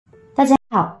大家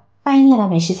好，欢迎来到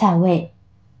美食彩味。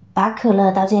把可乐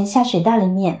倒进下水道里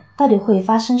面，到底会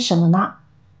发生什么呢？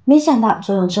没想到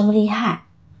作用这么厉害，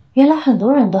原来很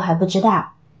多人都还不知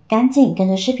道，赶紧跟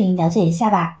着视频了解一下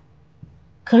吧。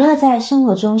可乐在生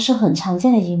活中是很常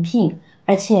见的饮品，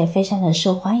而且非常的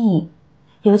受欢迎，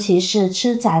尤其是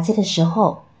吃炸鸡的时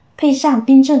候，配上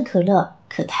冰镇可乐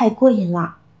可太过瘾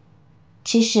了。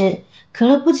其实可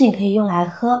乐不仅可以用来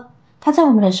喝，它在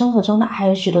我们的生活中呢还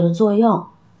有许多的作用。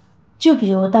就比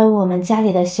如倒入我们家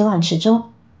里的洗碗池中，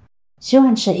洗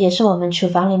碗池也是我们厨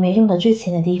房里面用的最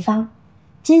勤的地方，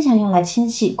经常用来清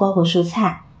洗瓜果蔬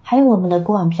菜，还有我们的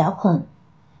锅碗瓢盆，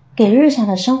给日常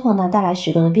的生活呢带来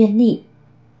许多的便利。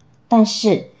但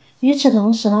是与此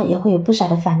同时呢，也会有不少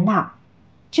的烦恼，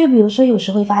就比如说有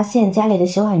时会发现家里的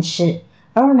洗碗池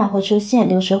偶尔呢会出现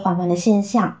流水缓慢的现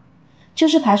象，就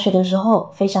是排水的时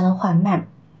候非常的缓慢，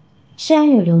虽然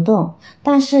有流动，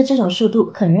但是这种速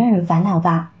度很让人烦恼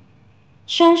吧。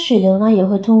虽然水流呢也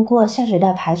会通过下水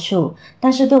道排出，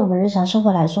但是对我们日常生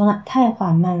活来说呢太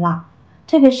缓慢了，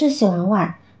特别是洗完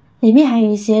碗，里面还有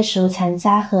一些食物残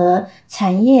渣和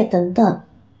残液等等，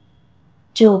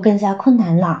就更加困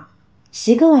难了。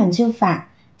洗个碗就烦，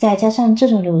再加上这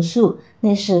种流速，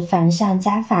那是烦上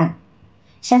加烦。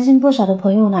相信不少的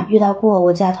朋友呢遇到过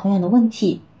我家同样的问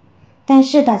题，但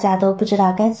是大家都不知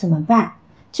道该怎么办，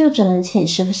就只能请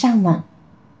师傅上门。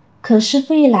可师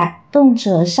傅一来，动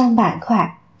辄上百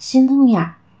块，心痛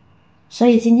呀。所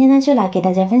以今天呢，就来给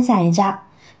大家分享一招，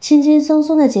轻轻松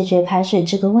松的解决排水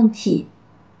这个问题。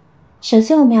首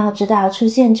先我们要知道出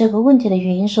现这个问题的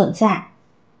原因所在。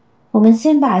我们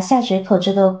先把下水口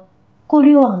这个过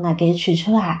滤网呢给取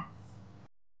出来。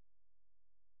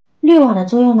滤网的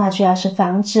作用呢，主要是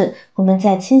防止我们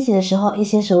在清洗的时候，一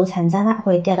些食物残渣呢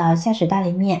会掉到下水道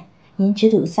里面，引起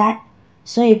堵塞，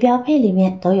所以标配里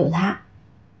面都有它。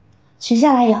取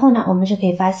下来以后呢，我们就可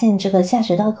以发现这个下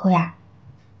水道口呀，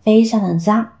非常的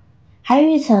脏，还有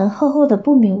一层厚厚的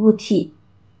不明物体，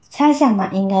猜想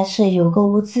呢应该是油垢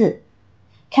污渍。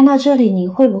看到这里，你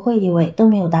会不会以为都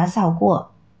没有打扫过？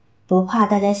不怕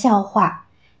大家笑话，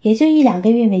也就1-2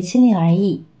个月没清理而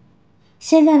已。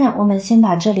现在呢，我们先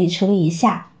把这里处理一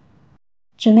下。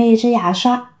准备一支牙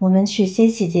刷，我们取些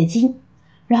洗洁精，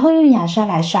然后用牙刷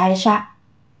来刷一刷。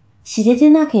洗洁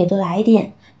精呢可以多来一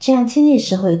点，这样清理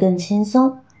时会更轻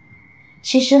松。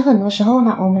其实很多时候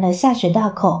呢，我们的下水道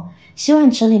口、洗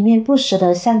碗池里面不时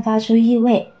的散发出异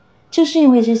味，就是因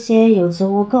为这些油脂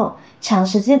污垢长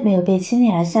时间没有被清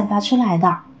理而散发出来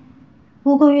的。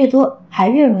污垢越多，还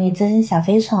越容易滋生小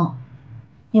飞虫，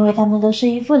因为它们都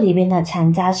是衣服里边的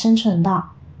残渣生存的，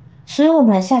所以我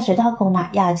们的下水道口呢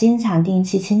要经常定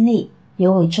期清理，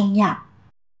尤为重要。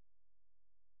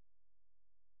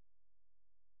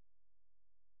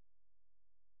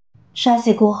刷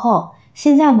洗过后，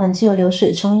现在我们就流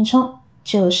水冲一冲，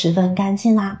就十分干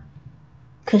净啦。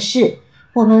可是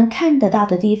我们看得到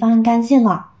的地方干净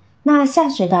了，那下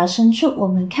水道深处我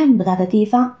们看不到的地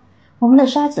方，我们的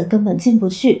刷子根本进不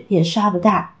去，也刷不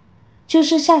到。就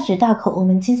是下水道口我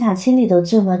们经常清理都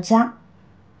这么脏，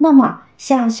那么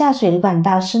像下水管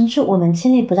道深处我们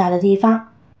清理不到的地方，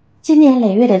经年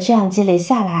累月的这样积累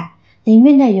下来，里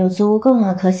面的油脂污垢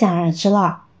呢可想而知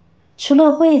了。除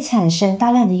了会产生大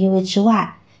量的异味之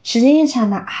外，时间一长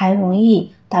呢，还容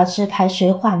易导致排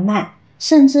水缓慢，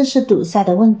甚至是堵塞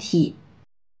的问题。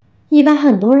一般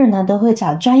很多人呢都会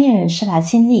找专业人士来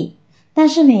清理，但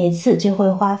是每一次就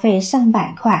会花费上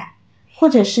百块，或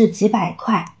者是几百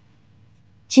块。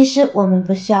其实我们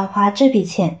不需要花这笔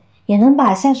钱，也能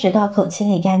把下水道口清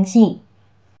理干净。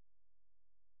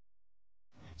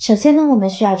首先呢，我们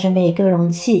需要准备一个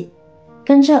容器，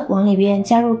跟着往里边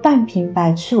加入半瓶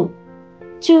白醋。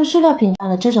就塑料瓶装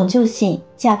的这种就行，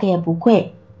价格也不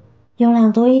贵，用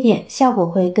量多一点，效果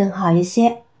会更好一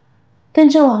些。跟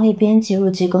着往里边挤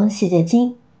入几公洗洁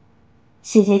精，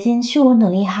洗洁精去污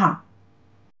能力好。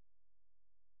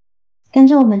跟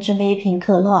着我们准备一瓶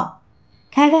可乐，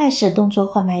开盖时动作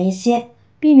缓慢一些，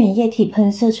避免液体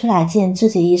喷射出来溅自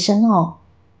己一身哦。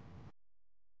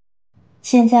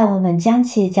现在我们将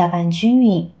其搅拌均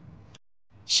匀，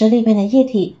使里边的液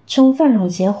体充分溶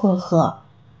解混合。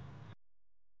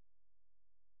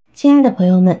亲爱的朋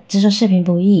友们，制作视频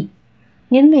不易，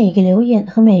您的每一个留言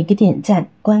和每一个点赞、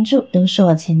关注都是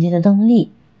我前进的动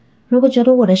力。如果觉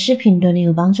得我的视频对你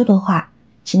有帮助的话，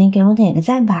请您给我点个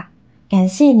赞吧，感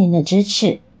谢您的支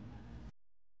持。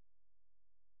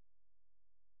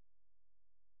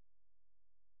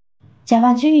搅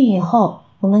拌均匀以后，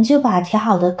我们就把调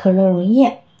好的可乐溶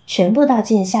液全部倒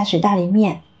进下水道里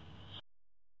面。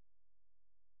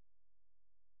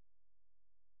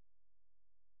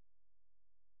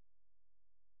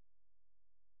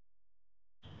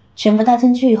全部倒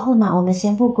进去以后呢，我们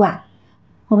先不管，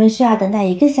我们需要等待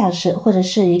1个小时或者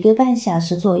是1个半小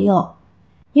时左右，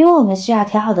因为我们需要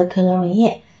调好的可乐溶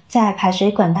液在排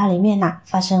水管道里面呢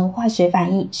发生化学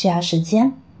反应，需要时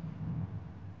间。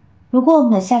如果我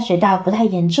们的下水道不太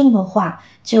严重的话，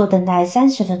就等待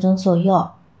30分钟左右。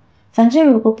反正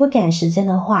如果不赶时间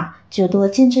的话，就多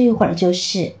静置一会儿就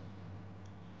是。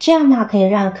这样呢，可以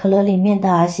让可乐里面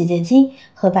的洗洁精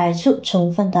和白醋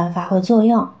充分的发挥作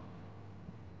用。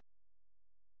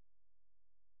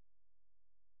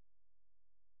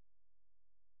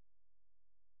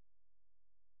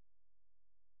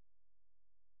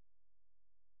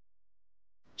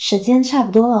时间差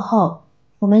不多了后，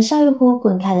我们烧一壶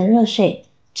滚开的热水，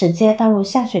直接倒入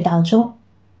下水道中。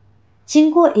经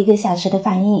过1个小时的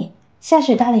反应，下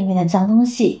水道里面的脏东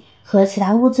西和其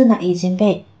他物质呢已经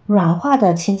被软化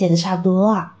的清洁的差不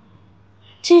多了。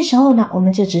这时候呢，我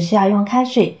们就只需要用开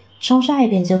水冲刷一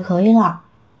遍就可以了。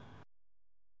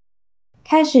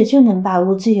开水就能把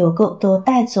污渍油垢都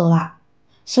带走了，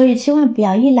所以千万不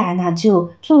要一来呢就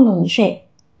用冷水，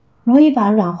容易把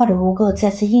软化的污垢再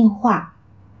次硬化。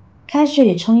开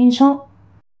水冲一冲，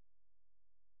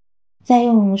再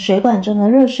用水管中的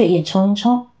热水也冲一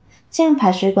冲，这样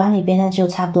排水管里边呢就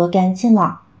差不多干净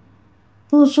了。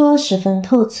不说十分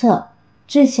透彻，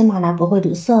最起码呢不会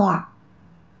堵塞了。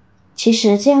其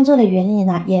实这样做的原理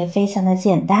呢也非常的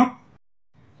简单，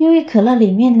因为可乐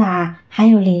里面呢含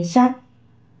有磷酸，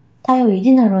它有一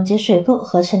定的溶解水垢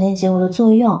和沉淀结物的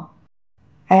作用，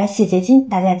而洗洁精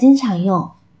大家经常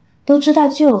用，都知道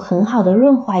具有很好的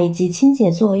润滑以及清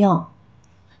洁作用。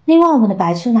另外我们的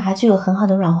白醋呢还具有很好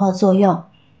的软化作用，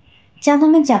将它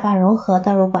们搅拌融合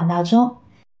倒入管道中，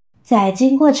再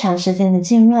经过长时间的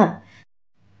浸润，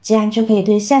这样就可以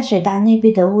对下水道内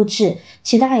壁的物质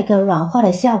起到一个软化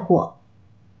的效果。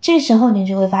这时候你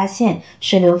就会发现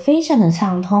水流非常的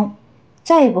畅通，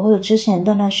再也不会有之前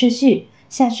断断续续、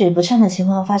下水不畅的情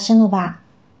况发生了吧。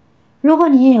如果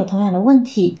你也有同样的问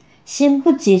题，先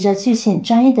不急着去请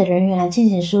专业的人员来进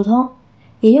行疏通，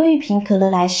也用一瓶可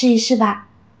乐来试一试吧。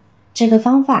这个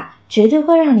方法绝对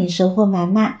会让你收获满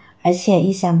满，而且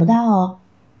意想不到哦。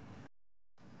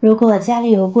如果家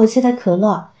里有过期的可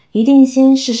乐，一定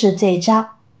先试试这一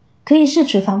招，可以是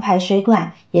厨房排水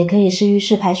管，也可以是浴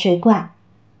室排水管。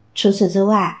除此之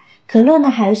外，可乐呢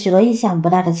还有许多意想不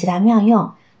到的其他妙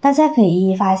用，大家可以一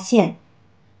一发现。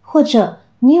或者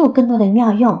你有更多的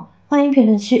妙用，欢迎评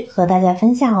论区和大家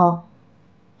分享哦。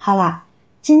好啦，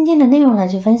今天的内容呢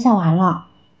就分享完了。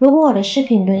如果我的视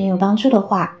频对你有帮助的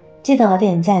话，记得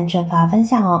点赞、转发、分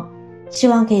享哦，希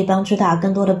望可以帮助到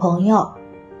更多的朋友。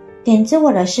点击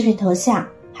我的视频头像，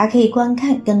还可以观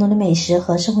看更多的美食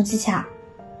和生活技巧。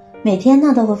每天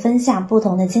呢都会分享不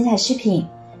同的精彩视频，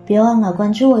别忘了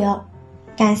关注我哟。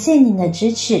感谢您的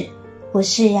支持，我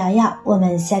是瑶瑶，我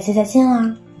们下期再见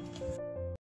啦。